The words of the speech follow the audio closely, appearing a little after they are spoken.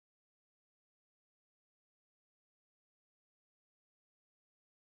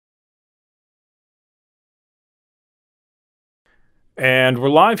And we're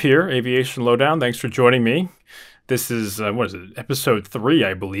live here, Aviation Lowdown. Thanks for joining me. This is, what is it, episode 3,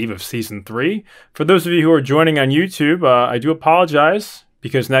 I believe, of season 3. For those of you who are joining on YouTube, I do apologize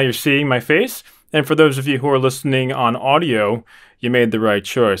because now you're seeing my face. And for those of you who are listening on audio, you made the right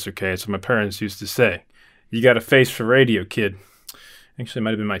choice, okay? So my parents used to say, you got a face for radio, kid. Actually, it might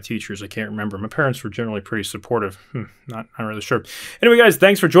have been my teachers. I can't remember. My parents were generally pretty supportive. Not really sure. Anyway, guys,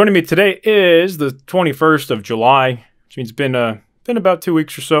 thanks for joining me. Today is the 21st of July, which means it's been about 2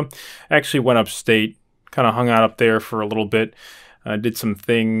 weeks or so. I actually went upstate, kind of hung out up there for a little bit. Did some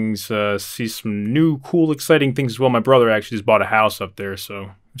things, see some new, cool, exciting things as well. My brother actually just bought a house up there, so it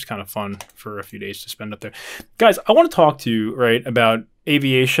was kind of fun for a few days to spend up there. Guys, I want to talk to you, right, about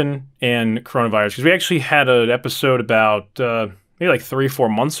aviation and coronavirus, because we actually had an episode about maybe like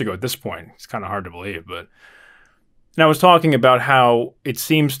 3-4 months ago at this point. It's kind of hard to believe, but... And I was talking about how it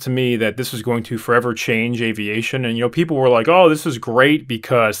seems to me that this is going to forever change aviation. And, you know, people were like, oh, this is great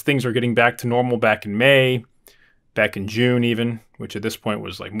because things are getting back to normal back in May, back in June even, which at this point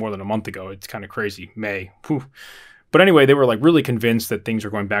was like more than a month ago. It's kind of crazy. May. Whew. But anyway, they were like really convinced that things are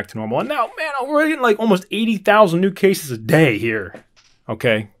going back to normal. And now, man, we're getting like almost 80,000 new cases a day here.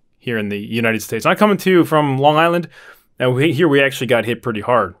 Okay. Here in the United States. I'm coming to you from Long Island. Now, here we actually got hit pretty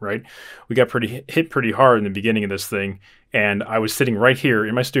hard, right? We got hit pretty hard in the beginning of this thing, and I was sitting right here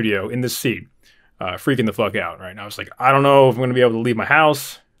in my studio in this seat, freaking the fuck out, right? And I was like, I don't know if I'm going to be able to leave my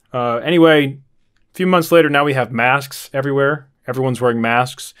house. Anyway, a few months later, now we have masks everywhere. Everyone's wearing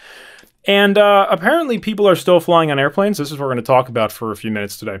masks. And apparently people are still flying on airplanes. This is what we're going to talk about for a few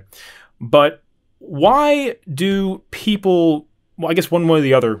minutes today. But why do people, well, I guess one way or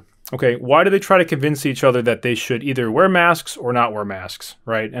the other, okay, why do they try to convince each other that they should either wear masks or not wear masks,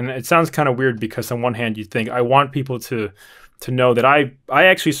 right? And it sounds kind of weird because on one hand you think, I want people to know that I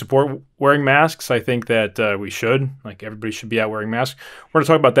actually support wearing masks. I think that we should, like everybody should be out wearing masks. We're going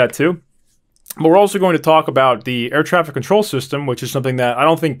to talk about that too. But we're also going to talk about the air traffic control system, which is something that I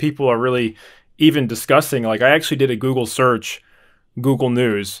don't think people are really even discussing. Like I actually did a Google search, Google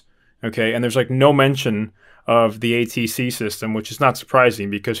News, okay, and there's like no mention of the ATC system, which is not surprising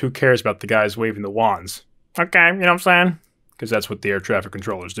because who cares about the guys waving the wands? Okay, you know what I'm saying? Because that's what the air traffic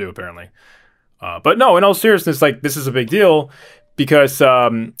controllers do, apparently. But no, in all seriousness, like this is a big deal because,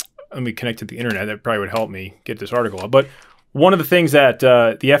 let me connect to the internet. That probably would help me get this article up. But one of the things that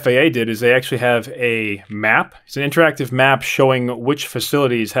the FAA did is they actually have a map. It's an interactive map showing which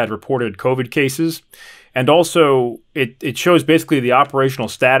facilities had reported COVID cases. And also, it shows basically the operational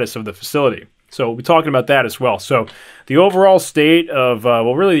status of the facility. So we'll be talking about that as well. So the overall state of,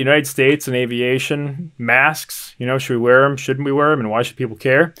 well, really the United States and aviation, masks, you know, should we wear them? Shouldn't we wear them? And why should people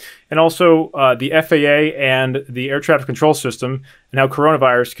care? And also the FAA and the air traffic control system and how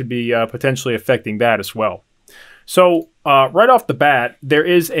coronavirus could be potentially affecting that as well. So right off the bat, there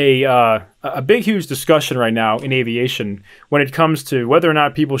is a big, huge discussion right now in aviation when it comes to whether or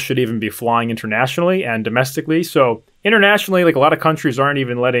not people should even be flying internationally and domestically. So internationally, like a lot of countries aren't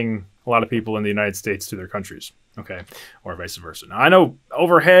even letting a lot of people in the United States to their countries, okay, or vice versa. Now, I know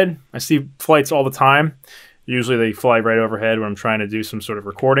overhead, I see flights all the time. Usually they fly right overhead when I'm trying to do some sort of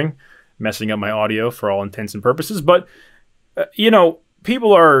recording, messing up my audio for all intents and purposes. But, you know,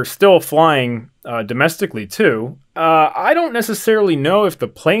 people are still flying domestically too. I don't necessarily know if the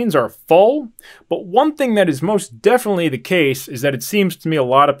planes are full, but one thing that is most definitely the case is that it seems to me a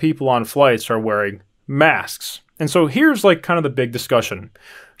lot of people on flights are wearing masks. And so here's like kind of the big discussion.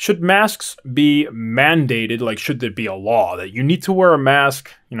 Should masks be mandated? Like, should there be a law that you need to wear a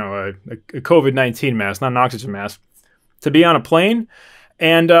mask, you know, a COVID-19 mask, not an oxygen mask, to be on a plane?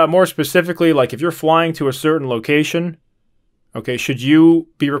 And more specifically, like if you're flying to a certain location, okay, should you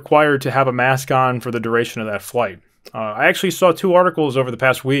be required to have a mask on for the duration of that flight? I actually saw 2 articles over the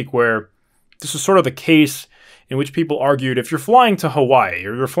past week where this is sort of the case in which people argued if you're flying to Hawaii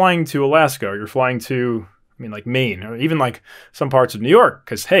or you're flying to Alaska or you're flying to, I mean, like Maine or even like some parts of New York,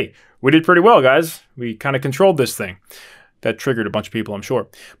 because, hey, we did pretty well, guys. We kind of controlled this thing. That triggered a bunch of people, I'm sure.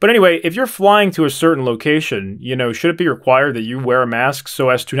 But anyway, if you're flying to a certain location, you know, should it be required that you wear a mask so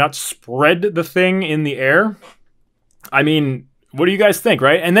as to not spread the thing in the air? I mean, what do you guys think,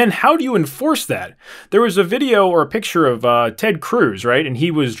 right? And then how do you enforce that? There was a video or a picture of Ted Cruz, right? And he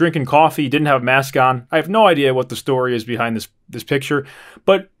was drinking coffee, didn't have a mask on. I have no idea what the story is behind this picture.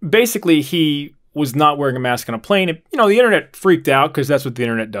 But basically, he was not wearing a mask on a plane. You know, the internet freaked out because that's what the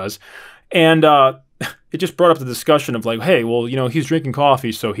internet does. And it just brought up the discussion of like, hey, well, you know, he's drinking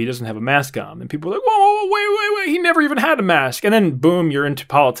coffee, so he doesn't have a mask on. And people were like, whoa, wait, he never even had a mask. And then, boom, you're into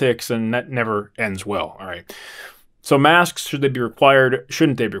politics, and that never ends well, all right? So masks, should they be required?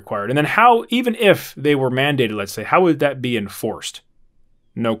 Shouldn't they be required? And then how, even if they were mandated, let's say, how would that be enforced?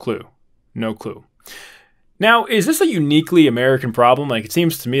 No clue. No clue. Now, is this a uniquely American problem? Like, it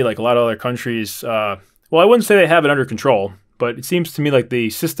seems to me like a lot of other countries, well, I wouldn't say they have it under control, but it seems to me like they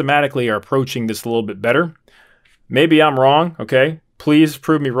systematically are approaching this a little bit better. Maybe I'm wrong, okay? Please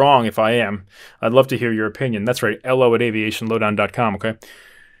prove me wrong if I am. I'd love to hear your opinion. That's right, lo@aviationlowdown.com, okay?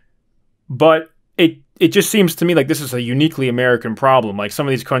 But it just seems to me like this is a uniquely American problem. Like some of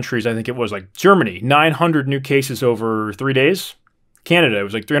these countries, I think it was like Germany, 900 new cases over 3 days. Canada, it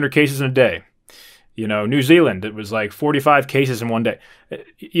was like 300 cases in a day. You know, New Zealand, it was like 45 cases in one day.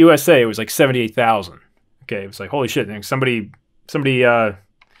 USA, it was like 78,000. Okay, it was like, holy shit, somebody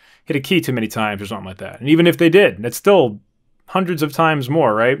hit a key too many times or something like that. And even if they did, that's still hundreds of times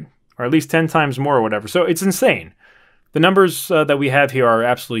more, right? Or at least 10 times more or whatever. So it's insane. The numbers that we have here are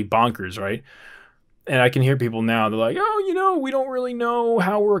absolutely bonkers, right? And I can hear people now, they're like, oh, you know, we don't really know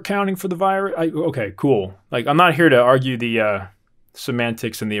how we're accounting for the virus. Okay, cool. Like, I'm not here to argue the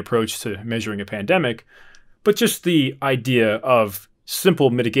semantics and the approach to measuring a pandemic, but just the idea of simple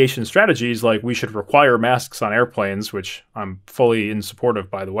mitigation strategies like we should require masks on airplanes, which I'm fully in support of,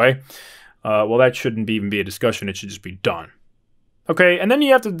 by the way. Well, that shouldn't even be a discussion. It should just be done. Okay, and then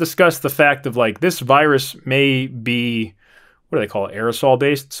you have to discuss the fact of like this virus may be, what do they call it, aerosol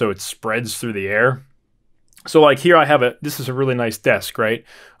based, so it spreads through the air. So like here I have this is a really nice desk, right?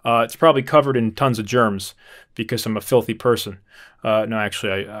 It's probably covered in tons of germs because I'm a filthy person. No,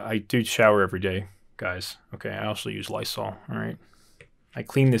 actually, I do shower every day, guys. Okay, I also use Lysol, all right? I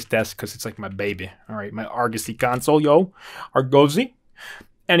clean this desk because it's like my baby, all right? My Argosy console, yo. Argosy.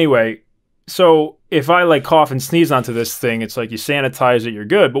 Anyway, so if I like cough and sneeze onto this thing, it's like you sanitize it, you're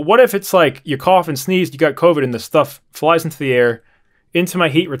good. But what if it's like you cough and sneeze, you got COVID and the stuff flies into the air, into my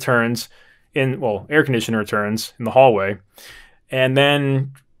heat returns, air conditioner returns in the hallway, and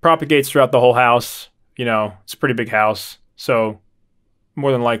then propagates throughout the whole house. You know, it's a pretty big house. So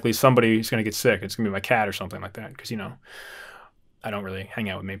more than likely somebody's going to get sick. It's going to be my cat or something like that because, you know, I don't really hang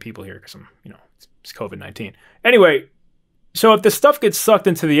out with many people here because it's COVID-19. Anyway, so if the stuff gets sucked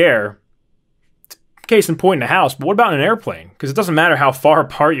into the air, case in point in a house, but what about in an airplane? Because it doesn't matter how far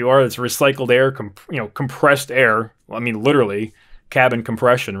apart you are, it's recycled air, compressed air. Well, I mean, literally cabin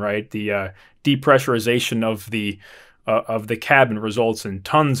compression, right? The depressurization of the cabin results in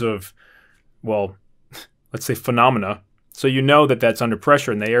tons of, well, let's say phenomena. So you know that that's under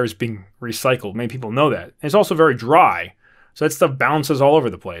pressure and the air is being recycled. Many people know that. And it's also very dry. So that stuff bounces all over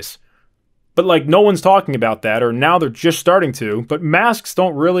the place. But like no one's talking about that, or now they're just starting to. But masks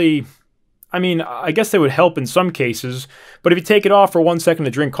don't really, I mean, I guess they would help in some cases. But if you take it off for 1 second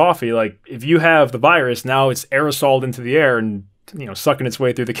to drink coffee, like if you have the virus, now it's aerosoled into the air and, sucking its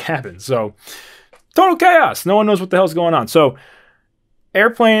way through the cabin. So total chaos. No one knows what the hell's going on. So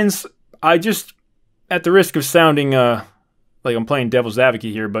airplanes, I just, at the risk of sounding like I'm playing devil's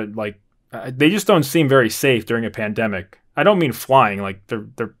advocate here, but like they just don't seem very safe during a pandemic. I don't mean flying, like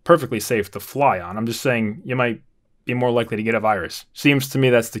they're perfectly safe to fly on. I'm just saying you might be more likely to get a virus. Seems to me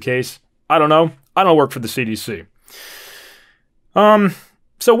that's the case. I don't know. I don't work for the CDC.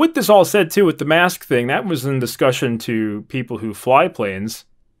 So with this all said too, with the mask thing, that was in discussion to people who fly planes,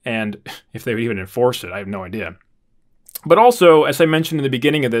 and if they would even enforce it, I have no idea. But also, as I mentioned in the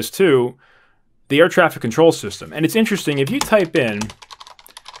beginning of this too, the air traffic control system. And it's interesting, if you type in,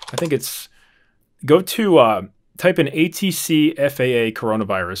 I think it's, type in ATC FAA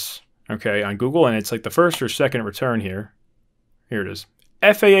coronavirus, okay, on Google, and it's like the first or second return here. Here it is.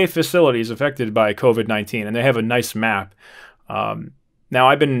 FAA facilities affected by COVID-19, and they have a nice map. Now,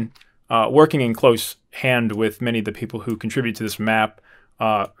 I've been working in close hand with many of the people who contribute to this map.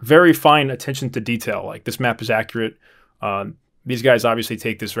 Very fine attention to detail. Like, this map is accurate. These guys obviously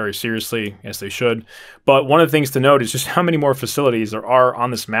take this very seriously, as they should. But one of the things to note is just how many more facilities there are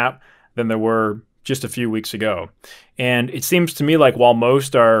on this map than there were just a few weeks ago. And it seems to me like while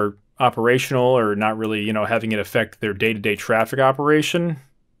most are operational or not really, having it affect their day-to-day traffic operation,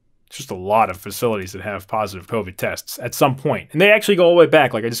 it's just a lot of facilities that have positive COVID tests at some point. And they actually go all the way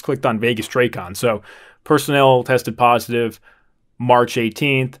back. Like I just clicked on Vegas TradeCon. So personnel tested positive March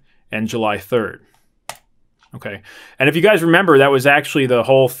 18th and July 3rd. Okay. And if you guys remember, that was actually the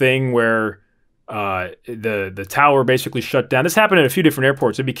whole thing where the tower basically shut down. This happened at a few different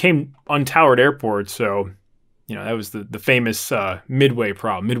airports. It became untowered airports. So, that was the famous Midway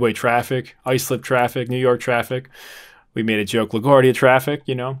problem. Midway traffic, Islip traffic, New York traffic. We made a joke, LaGuardia traffic,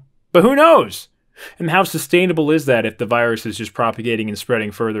 But who knows? And how sustainable is that if the virus is just propagating and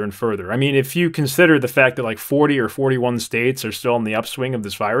spreading further and further? I mean, if you consider the fact that like 40 or 41 states are still in the upswing of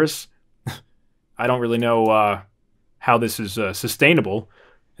this virus, I don't really know how this is sustainable.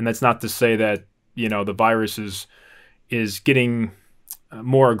 And that's not to say that, the virus is getting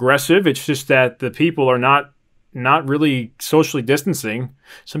more aggressive. It's just that the people are not really socially distancing.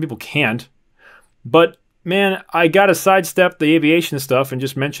 Some people can't. But man, I gotta sidestep the aviation stuff and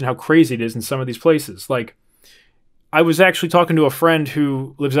just mention how crazy it is in some of these places. Like, I was actually talking to a friend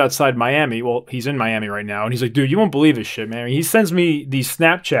who lives outside Miami. Well, he's in Miami right now, and he's like, dude, you won't believe this shit, man. He sends me these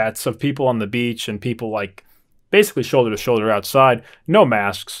Snapchats of people on the beach and people like basically shoulder to shoulder outside, no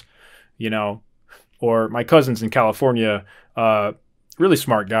masks, you know. Or my cousin's in California, really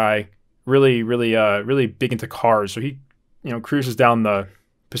smart guy, really big into cars. So he, cruises down the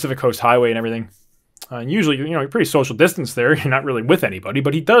Pacific Coast Highway and everything. And usually, you're pretty social distance there. You're not really with anybody,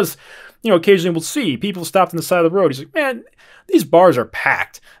 but he does, occasionally we'll see people stopped on the side of the road. He's like, man, these bars are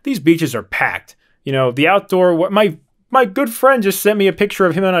packed. These beaches are packed. The outdoor, my good friend just sent me a picture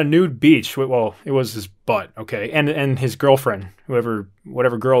of him on a nude beach. Well, it was his butt, okay, and his girlfriend,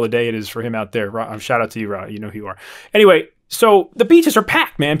 whatever girl of the day it is for him out there. Shout out to you, Rod. You know who you are. Anyway, so the beaches are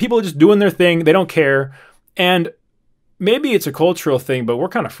packed, man. People are just doing their thing. They don't care. And maybe it's a cultural thing, but we're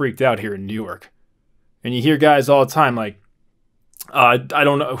kind of freaked out here in New York. And you hear guys all the time like, I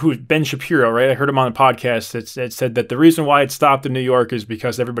don't know who, Ben Shapiro, right? I heard him on a podcast that said that the reason why it stopped in New York is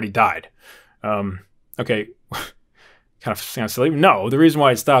because everybody died. Okay, kind of silly. No, the reason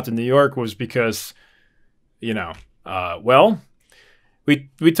why it stopped in New York was because, we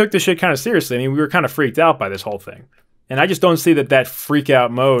took this shit kind of seriously. I mean, we were kind of freaked out by this whole thing. And I just don't see that freak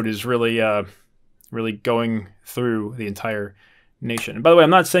out mode is really going through the entire nation. And by the way,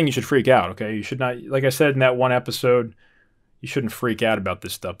 I'm not saying you should freak out, okay? You should not, like I said in that one episode, you shouldn't freak out about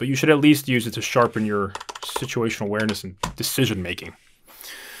this stuff, but you should at least use it to sharpen your situational awareness and decision making.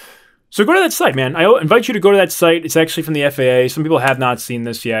 So go to that site, man. I invite you to go to that site. It's actually from the FAA. Some people have not seen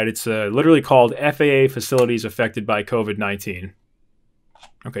this yet. It's literally called FAA Facilities Affected by COVID-19.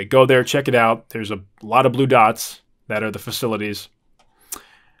 Okay, go there, check it out. There's a lot of blue dots that are the facilities.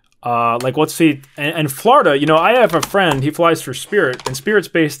 Let's see. And Florida, I have a friend. He flies for Spirit, and Spirit's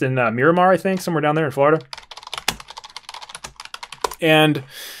based in Miramar, I think, somewhere down there in Florida. And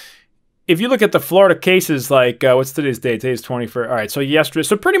if you look at the Florida cases, what's today's date? Today's 21st. All right, so yesterday.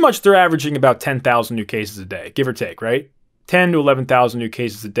 So pretty much they're averaging about 10,000 new cases a day, give or take, right? 10 to 11,000 new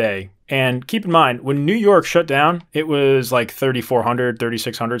cases a day. And keep in mind, when New York shut down, it was like 3,400,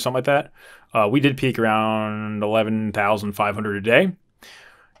 3,600, something like that. We did peak around 11,500 a day.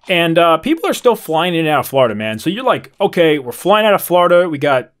 And people are still flying in and out of Florida, man. So you're like, okay, we're flying out of Florida. We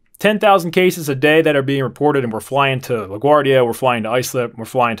got 10,000 cases a day that are being reported, and we're flying to LaGuardia, we're flying to Islip, we're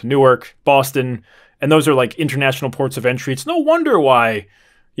flying to Newark, Boston, and those are like international ports of entry. It's no wonder why,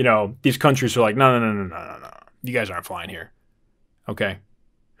 these countries are like, no. You guys aren't flying here. Okay.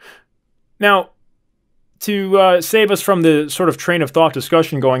 Now, to save us from the sort of train of thought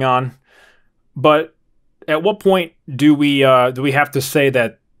discussion going on, but at what point do we have to say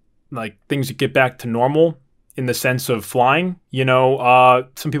that things get back to normal in the sense of flying?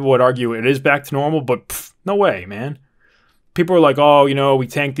 Some people would argue it is back to normal, but no way, man. People are like, oh, we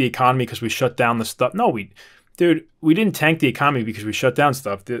tanked the economy because we shut down the stuff. No, we didn't tank the economy because we shut down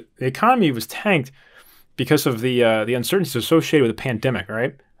stuff. The economy was tanked because of the uncertainties associated with the pandemic,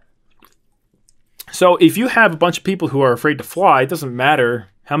 right? So if you have a bunch of people who are afraid to fly, it doesn't matter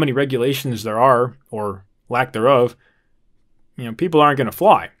how many regulations there are or lack thereof, people aren't going to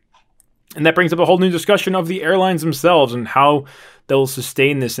fly. And that brings up a whole new discussion of the airlines themselves and how they'll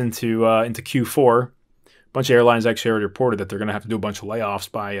sustain this into Q4. A bunch of airlines actually already reported that they're going to have to do a bunch of layoffs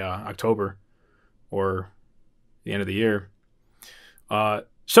by October or the end of the year.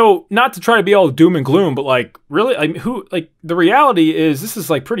 So not to try to be all doom and gloom, but really, the reality is this is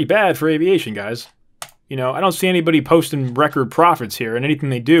pretty bad for aviation, guys. I don't see anybody posting record profits here, and anything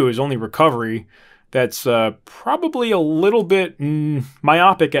they do is only recovery that's probably a little bit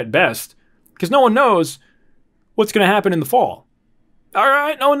myopic at best, because no one knows what's going to happen in the fall. All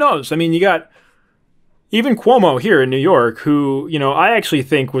right, no one knows. I mean, you got even Cuomo here in New York, who, I actually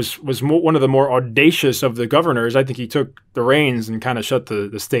think was one of the more audacious of the governors. I think he took the reins and kind of shut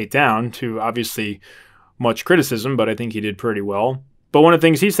the state down to obviously much criticism, but I think he did pretty well. But one of the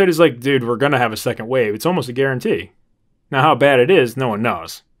things he said is dude, we're going to have a second wave. It's almost a guarantee. Now, how bad it is, no one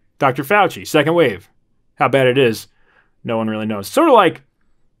knows. Dr. Fauci, second wave. How bad it is, no one really knows. Sort of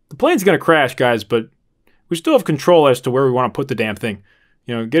the plane's going to crash, guys, but we still have control as to where we want to put the damn thing.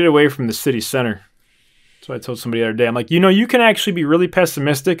 Get it away from the city center. That's what I told somebody the other day. I'm like, you can actually be really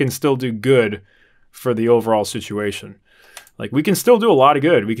pessimistic and still do good for the overall situation. We can still do a lot of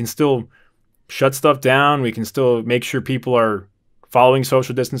good. We can still shut stuff down. We can still make sure people are following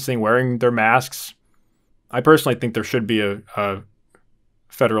social distancing, wearing their masks. I personally think there should be a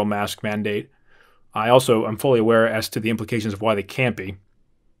federal mask mandate. I'm fully aware as to the implications of why they can't be.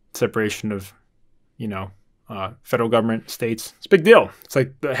 Separation of, federal government, states. It's a big deal. It's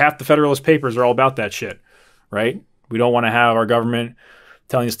like half the Federalist Papers are all about that shit, right? We don't want to have our government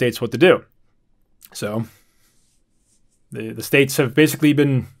telling the states what to do. So the states have basically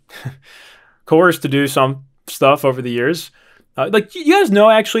been coerced to do some stuff over the years. You guys know,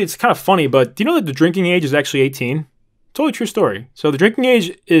 actually, it's kind of funny, but do you know that the drinking age is actually 18? Totally true story. So the drinking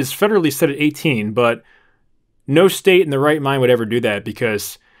age is federally set at 18, but no state in their right mind would ever do that,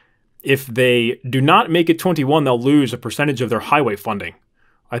 because if they do not make it 21, they'll lose a percentage of their highway funding.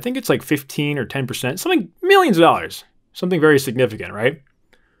 I think it's like 15 or 10%, something, millions of dollars, something very significant, right?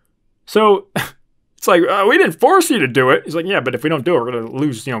 So it's like, we didn't force you to do it. He's like, yeah, but if we don't do it, we're going to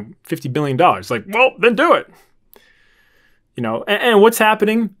lose, $50 billion. Like, well, then do it. And what's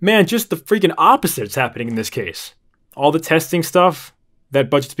happening? Man, just the freaking opposite is happening in this case. All the testing stuff, that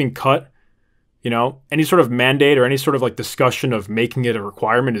budget's being cut. Any sort of mandate or any sort of discussion of making it a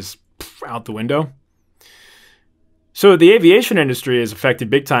requirement is out the window. So the aviation industry is affected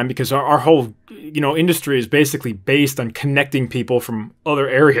big time, because our whole, industry is basically based on connecting people from other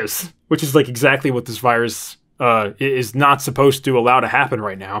areas, which is exactly what this virus is not supposed to allow to happen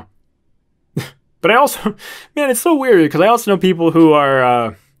right now. But I also, man, it's so weird, because I also know people who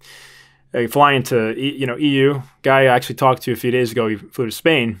are flying to, EU. Guy I actually talked to a few days ago, he flew to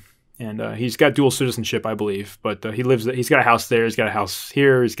Spain, and he's got dual citizenship, I believe. But he's got a house there, he's got a house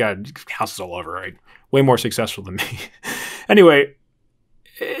here, he's got houses all over, right? Way more successful than me. Anyway,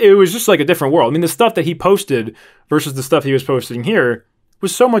 it was just like a different world. I mean, the stuff that he posted versus the stuff he was posting here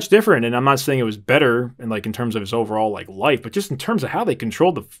was so much different. And I'm not saying it was better in terms of his overall life, but just in terms of how they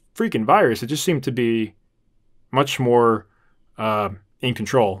controlled the freaking virus, it just seemed to be much more in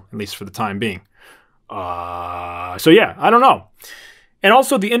control, at least for the time being. So yeah, I don't know. And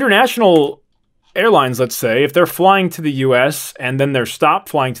also the international airlines, let's say, if they're flying to the US and then they're stopped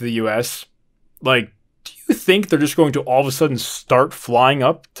flying to the US, do you think they're just going to all of a sudden start flying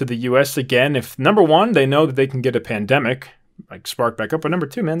up to the US again? If, number one, they know that they can get a pandemic, spark back up, but number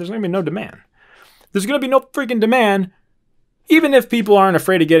two, man, there's going to be no demand. There's going to be no freaking demand. Even if people aren't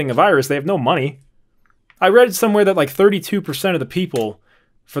afraid of getting a virus, they have no money. I read somewhere that 32% of the people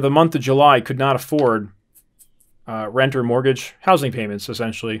for the month of July could not afford rent or mortgage, housing payments,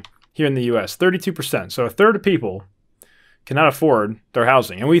 essentially, here in the US. 32%. So a third of people cannot afford their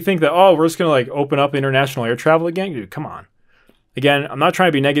housing. And we think that, we're just going to open up international air travel again? Dude, come on. Again, I'm not trying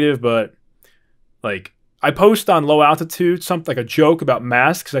to be negative, but I post on Low Altitude something a joke about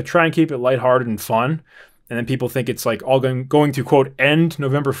masks. I try and keep it lighthearted and fun. And then people think it's all going to, quote, end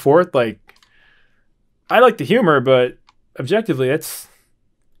November 4th. I like the humor, but objectively, you're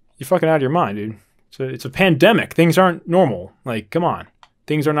fucking out of your mind, dude. It's a pandemic. Things aren't normal. Come on.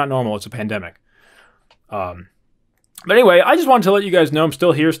 Things are not normal. It's a pandemic. But anyway, I just wanted to let you guys know I'm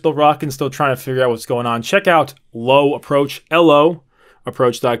still here, still rocking, still trying to figure out what's going on. Check out Low Approach,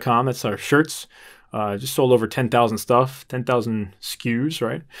 LOapproach.com. That's our shirts. Just sold over 10,000 stuff, 10,000 SKUs,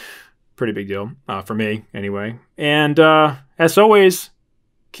 right? Pretty big deal for me, anyway. And as always,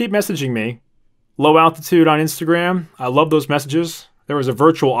 keep messaging me. Low Altitude on Instagram. I love those messages. There was a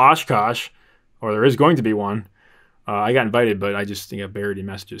virtual Oshkosh, or there is going to be one. I got invited, but I just got buried in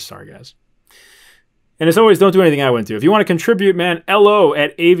messages. Sorry, guys. And as always, don't do anything I went to. If you want to contribute, man,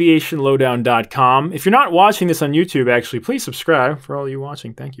 LO@aviationlowdown.com. If you're not watching this on YouTube, actually, please subscribe. For all you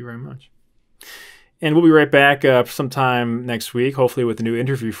watching, thank you very much. And we'll be right back sometime next week, hopefully with a new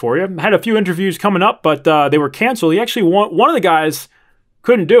interview for you. I had a few interviews coming up, but they were canceled. He actually, one of the guys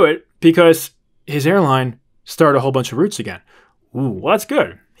couldn't do it because his airline started a whole bunch of routes again. Ooh, well, that's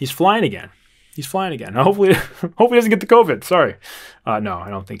good. He's flying again. Now, hopefully he doesn't get the COVID. Sorry. No, I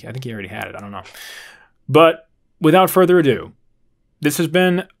don't think. I think he already had it. I don't know. But without further ado, this has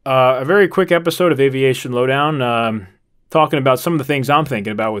been a very quick episode of Aviation Lowdown, talking about some of the things I'm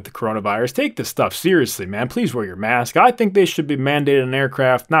thinking about with the coronavirus. Take this stuff seriously, man. Please wear your mask. I think they should be mandated on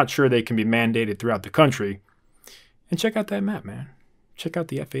aircraft. Not sure they can be mandated throughout the country. And check out that map, man. Check out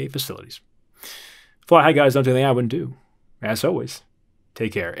the FAA facilities. Fly high, guys. Don't do anything I wouldn't do. As always,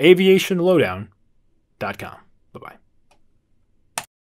 take care. Aviationlowdown.com. Bye-bye.